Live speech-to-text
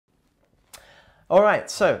All right,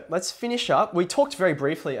 so let's finish up. We talked very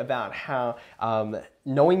briefly about how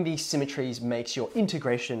knowing these symmetries makes your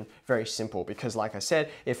integration very simple because, like I said,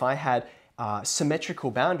 if I had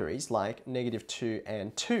symmetrical boundaries like -2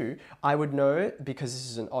 and 2, I would know, because this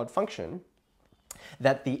is an odd function,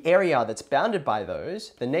 that the area that's bounded by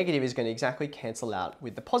those, the negative is going to exactly cancel out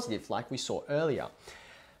with the positive like we saw earlier.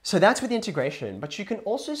 So that's with integration, but you can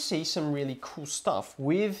also see some really cool stuff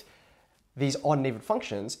with these odd and even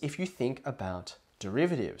functions if you think about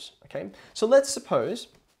derivatives, okay? So let's suppose,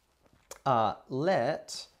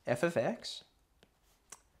 let f of x,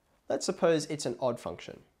 let's suppose it's an odd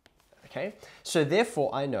function, okay? So therefore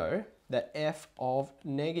I know that f of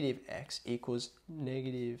 -x equals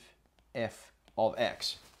 -f of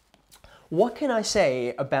x. What can I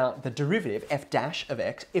say about the derivative f dash of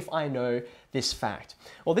x if I know this fact?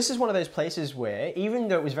 Well, this is one of those places where, even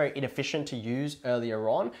though it was very inefficient to use earlier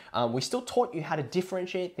on, we still taught you how to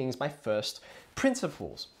differentiate things by first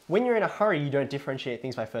principles. When you're in a hurry, you don't differentiate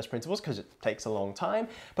things by first principles because it takes a long time.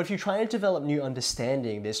 But if you're trying to develop new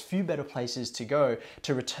understanding, there's few better places to go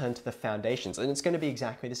to return to the foundations. And it's going to be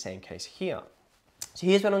exactly the same case here. So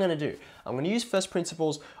here's what I'm going to do. I'm going to use first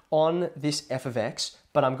principles on this f of x,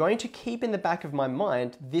 but I'm going to keep in the back of my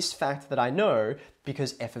mind this fact that I know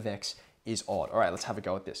because f of x is odd. All right, let's have a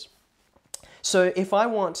go at this. So if I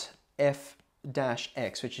want f dash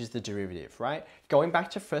x, which is the derivative, right? Going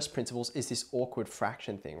back to first principles is this awkward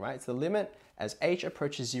fraction thing, right? It's the limit as h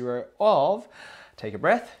approaches 0 of, take a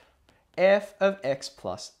breath, f of x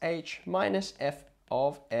plus h minus f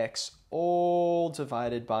of x all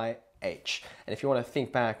divided by h. And if you want to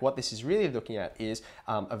think back, what this is really looking at is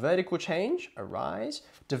a vertical change, a rise,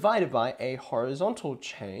 divided by a horizontal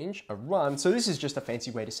change, a run. So this is just a fancy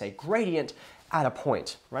way to say gradient at a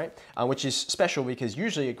point, right? Which is special because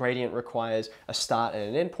usually a gradient requires a start and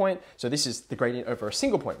an end point. So this is the gradient over a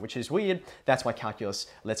single point, which is weird. That's why calculus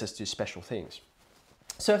lets us do special things.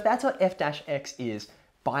 So if that's what f dash x is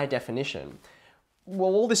by definition,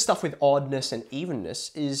 well, all this stuff with oddness and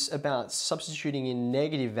evenness is about substituting in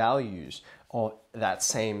negative values of that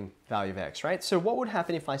same value of x, right? So what would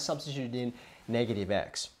happen if I substituted in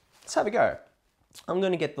 -x? Let's have a go. I'm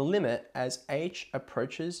going to get the limit as h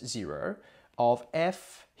approaches 0 of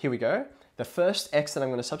f, here we go. The first x that I'm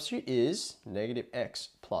going to substitute is -x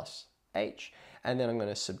plus h. And then I'm going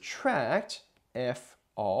to subtract f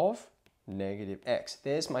of -x.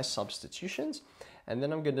 There's my substitutions. And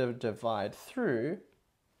then I'm going to divide through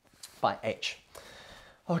by h.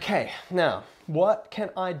 Okay, now, what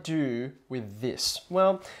can I do with this?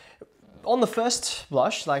 Well, on the first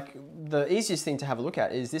blush, like the easiest thing to have a look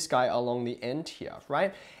at is this guy along the end here,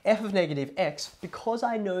 right? F of -x, because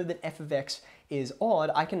I know that f of x is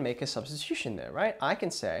odd, I can make a substitution there, right? I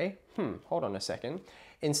can say, hold on a second.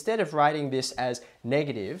 Instead of writing this as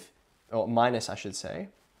negative, or minus I should say,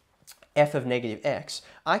 f of -x,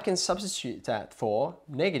 I can substitute that for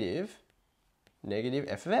negative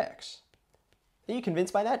f of x. Are you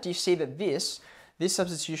convinced by that? Do you see that this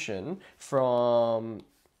substitution from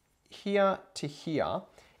here to here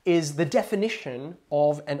is the definition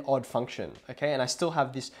of an odd function, okay? And I still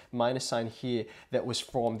have this minus sign here that was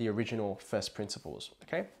from the original first principles,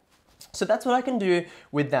 okay? So that's what I can do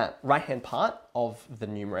with that right-hand part of the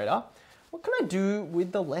numerator. What can I do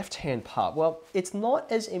with the left-hand part? Well, it's not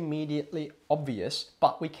as immediately obvious,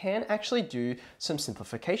 but we can actually do some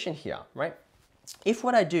simplification here, right? If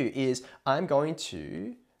what I do is I'm going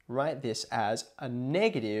to write this as a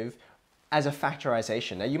negative as a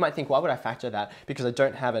factorization. Now you might think, why would I factor that? Because I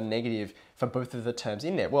don't have a negative for both of the terms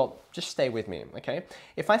in there. Well, just stay with me, okay?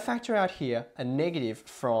 If I factor out here a negative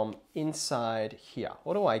from inside here,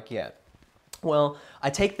 what do I get? Well, I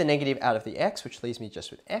take the negative out of the x, which leaves me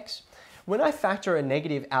just with x. When I factor a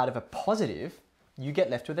negative out of a positive, you get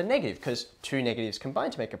left with a negative because two negatives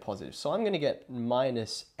combine to make a positive. So I'm going to get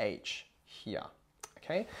minus h here,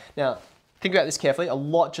 okay? Now, think about this carefully. A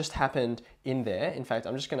lot just happened in there. In fact,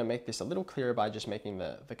 I'm just going to make this a little clearer by just making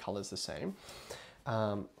the colors the same.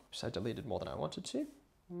 So I deleted more than I wanted to.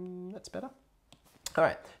 That's better. All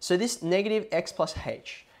right, so this negative x plus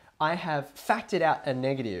h, I have factored out a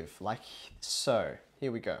negative like so.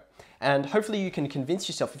 Here we go. And hopefully you can convince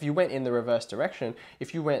yourself, if you went in the reverse direction,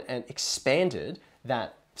 if you went and expanded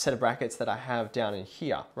that set of brackets that I have down in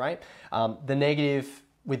here, right? The negative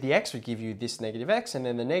with the x would give you this negative x, and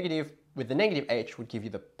then the negative with the negative h would give you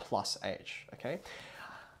the plus h, okay?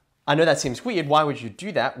 I know that seems weird. Why would you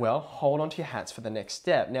do that? Well, hold on to your hats for the next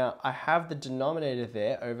step. Now, I have the denominator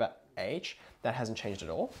there over h. That hasn't changed at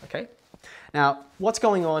all, okay? Now, what's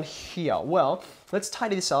going on here? Well, let's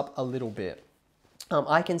tidy this up a little bit.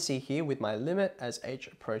 I can see here with my limit as h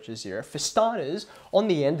approaches 0. For starters, on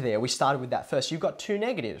the end there, we started with that first. You've got two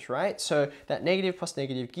negatives, right? So that negative plus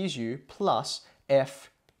negative gives you plus f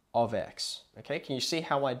of x. Okay, can you see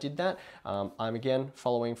how I did that? I'm again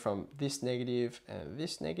following from this negative and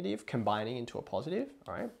this negative, combining into a positive,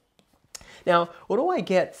 all right? Now, what do I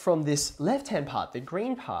get from this left-hand part, the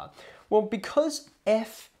green part? Well, because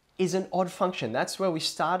f is an odd function, that's where we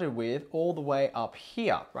started with all the way up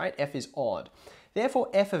here, right? F is odd. Therefore,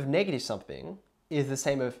 f of negative something is the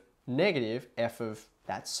same of negative f of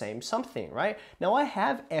that same something, right? Now, I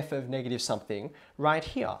have f of negative something right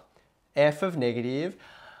here. F of negative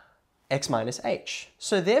x minus h.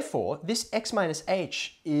 So therefore, this x minus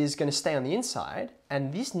h is going to stay on the inside,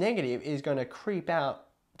 and this negative is going to creep out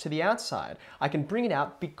to the outside. I can bring it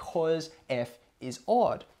out because f is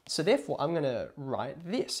odd. So therefore, I'm going to write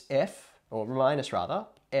this, f, or minus rather,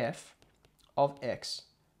 f of x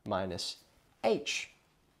minus h.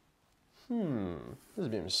 This is a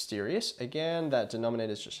bit mysterious. Again, that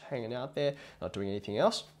denominator is just hanging out there, not doing anything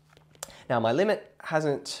else. Now, my limit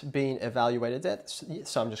hasn't been evaluated yet,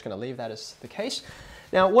 so I'm just going to leave that as the case.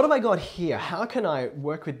 Now, what have I got here? How can I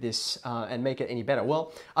work with this and make it any better?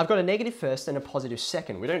 Well, I've got a negative first and a positive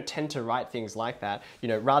second. We don't tend to write things like that. You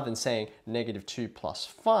know, rather than saying negative 2 plus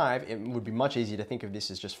 5, it would be much easier to think of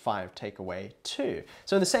this as just 5 take away 2.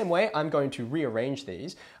 So in the same way, I'm going to rearrange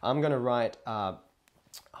these. I'm going to write, I'll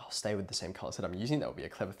stay with the same colors that I'm using. That would be a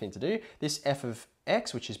clever thing to do. This f of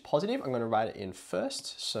x, which is positive, I'm going to write it in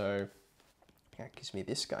first. So that gives me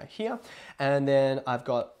this guy here. And then I've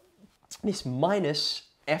got this minus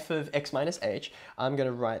f of x minus h. I'm going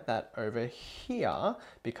to write that over here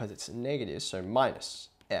because it's negative. So minus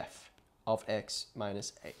f of x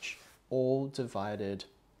minus h, all divided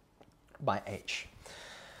by h.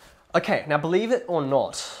 Okay, now believe it or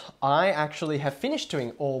not, I actually have finished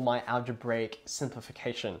doing all my algebraic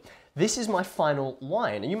simplification. This is my final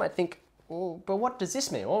line, and you might think, well, but what does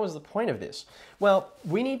this mean? What was the point of this? Well,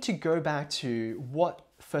 we need to go back to what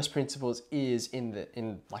first principles is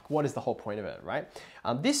like what is the whole point of it, right?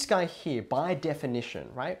 This guy here, by definition,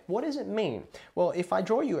 right? What does it mean? Well, if I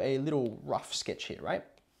draw you a little rough sketch here, right?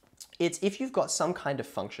 It's if you've got some kind of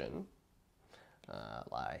function,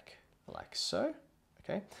 like so,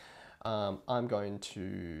 okay? I'm going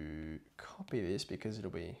to copy this because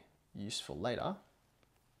it'll be useful later.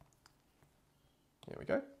 There we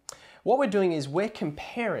go. What we're doing is we're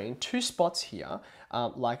comparing two spots here,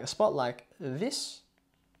 like a spot like this,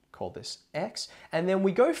 call this x, and then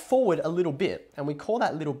we go forward a little bit, and we call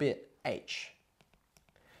that little bit h.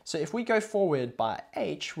 So if we go forward by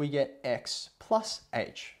h, we get x plus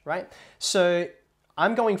h, right? So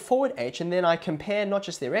I'm going forward h, and then I compare not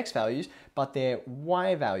just their x values, but their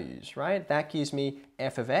y values, right? That gives me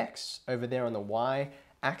f of x over there on the y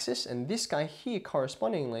axis, and this guy here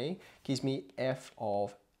correspondingly gives me f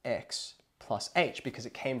of x plus h because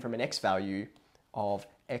it came from an x value of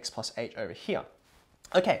x plus h over here.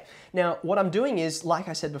 Okay, now what I'm doing is, like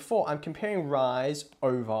I said before, I'm comparing rise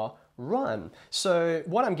over run. So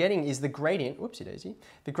what I'm getting is the gradient, whoopsie daisy,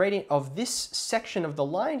 the gradient of this section of the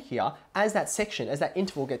line here as that section, as that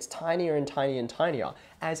interval gets tinier and tinier and tinier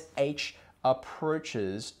as h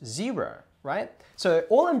approaches 0, right? So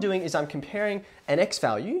all I'm doing is I'm comparing an x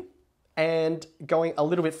value and going a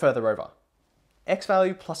little bit further over. X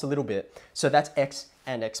value plus a little bit, so that's x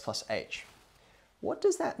and x plus h. What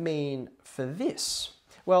does that mean for this?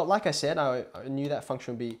 Well, like I said, I knew that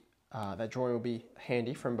function would be, that drawing would be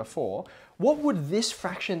handy from before. What would this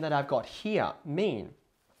fraction that I've got here mean?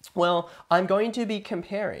 Well, I'm going to be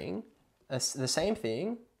comparing the same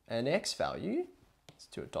thing, an x value, let's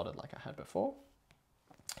do it dotted like I had before,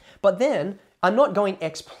 but then I'm not going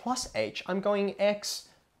x plus h, I'm going x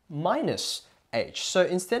minus h. So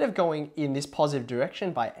instead of going in this positive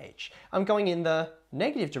direction by h, I'm going in the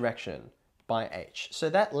negative direction by h. So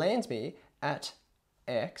that lands me at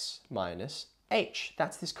x minus h.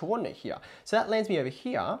 That's this coordinate here. So that lands me over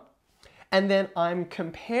here. And then I'm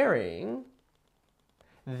comparing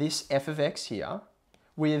this f of x here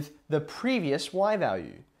with the previous y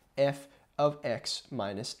value, f of x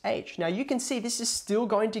minus h. Now you can see this is still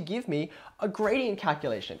going to give me a gradient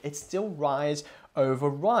calculation. It's still rise over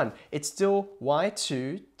run. It's still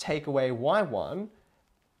y2 take away y1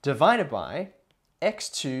 divided by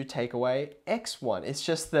x2 take away x1. It's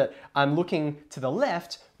just that I'm looking to the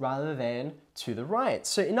left rather than to the right.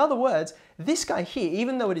 So in other words, this guy here,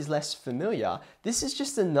 even though it is less familiar, this is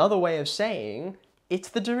just another way of saying it's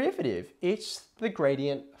the derivative. It's the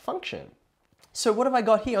gradient function. So what have I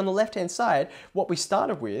got here on the left-hand side? What we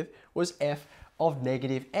started with was f of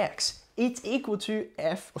negative x. It's equal to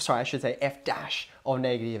f, or sorry, I should say f dash of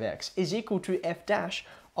negative x is equal to f dash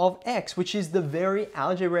of x, which is the very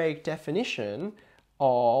algebraic definition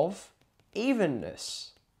of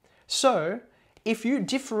evenness. So if you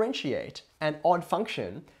differentiate an odd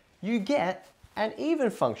function, you get an even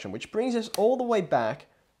function, which brings us all the way back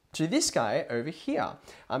to this guy over here.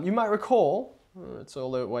 You might recall, it's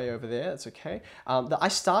all the way over there, that's okay, that I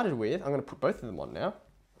started with, I'm going to put both of them on now,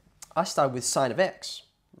 I started with sine of x,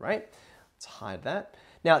 right? Let's hide that.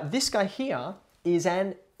 Now this guy here is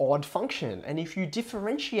an odd function, and if you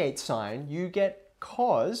differentiate sine, you get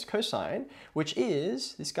cosine, which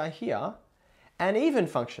is this guy here, an even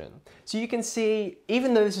function. So you can see,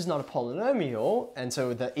 even though this is not a polynomial, and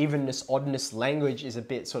so the evenness, oddness language is a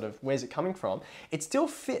bit sort of, where's it coming from? It still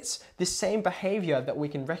fits this same behavior that we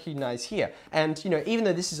can recognize here. And even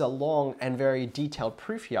though this is a long and very detailed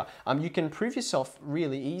proof here, you can prove yourself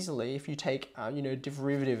really easily if you take,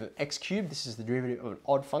 derivative of x cubed, this is the derivative of an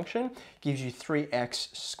odd function, gives you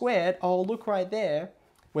 3x squared. Oh, look right there.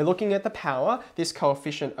 We're looking at the power. This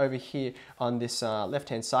coefficient over here on this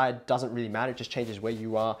left-hand side doesn't really matter. It just changes where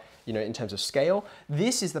you are, in terms of scale.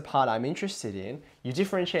 This is the part I'm interested in. You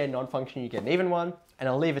differentiate an odd function, you get an even one, and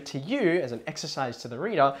I'll leave it to you as an exercise to the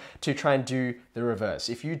reader to try and do the reverse.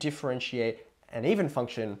 If you differentiate an even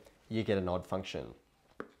function, you get an odd function.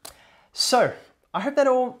 So, I hope that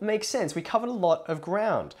all makes sense. We covered a lot of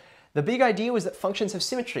ground. The big idea was that functions have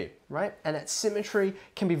symmetry, right? And that symmetry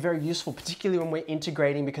can be very useful, particularly when we're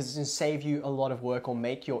integrating, because it can save you a lot of work or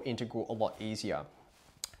make your integral a lot easier.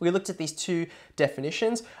 We looked at these two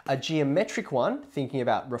definitions, a geometric one, thinking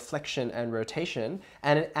about reflection and rotation,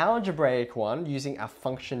 and an algebraic one using our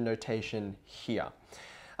function notation here.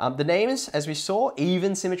 The names, as we saw,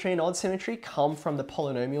 even symmetry and odd symmetry, come from the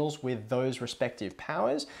polynomials with those respective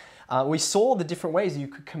powers. We saw the different ways you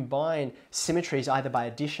could combine symmetries either by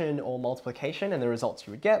addition or multiplication and the results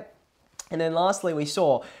you would get. And then lastly, we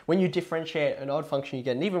saw when you differentiate an odd function, you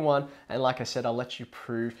get an even one. And like I said, I'll let you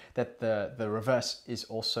prove that the reverse is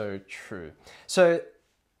also true. So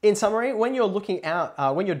in summary, when you're looking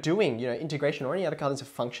out, when you're doing integration or any other kinds of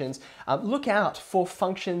functions, look out for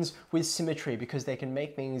functions with symmetry because they can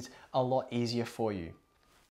make things a lot easier for you.